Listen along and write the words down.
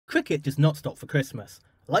Cricket does not stop for Christmas.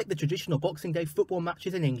 Like the traditional Boxing Day football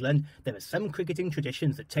matches in England, there are some cricketing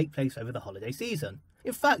traditions that take place over the holiday season.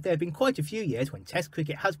 In fact, there have been quite a few years when Test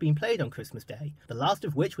cricket has been played on Christmas Day, the last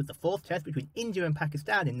of which was the fourth Test between India and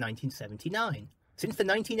Pakistan in 1979. Since the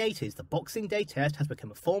 1980s, the Boxing Day Test has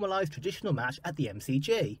become a formalised traditional match at the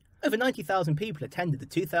MCG. Over 90,000 people attended the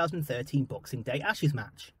 2013 Boxing Day Ashes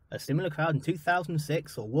match. A similar crowd in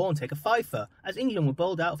 2006 saw Warne take a fifer as England were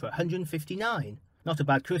bowled out for 159. Not a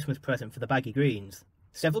bad Christmas present for the baggy greens.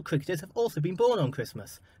 Several cricketers have also been born on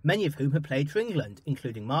Christmas, many of whom have played for England,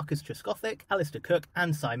 including Marcus Trescothick, Alistair Cook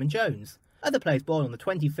and Simon Jones. Other players born on the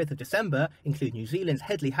 25th of December include New Zealand's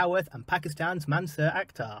Hedley Howarth and Pakistan's Mansoor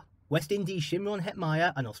Akhtar. West Indies' Shimron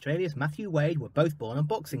Hetmyer and Australia's Matthew Wade were both born on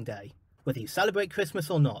Boxing Day. Whether you celebrate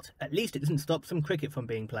Christmas or not, at least it doesn't stop some cricket from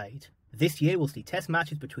being played. This year we'll see Test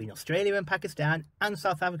matches between Australia and Pakistan and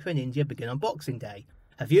South Africa and India begin on Boxing Day.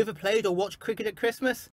 Have you ever played or watched cricket at Christmas?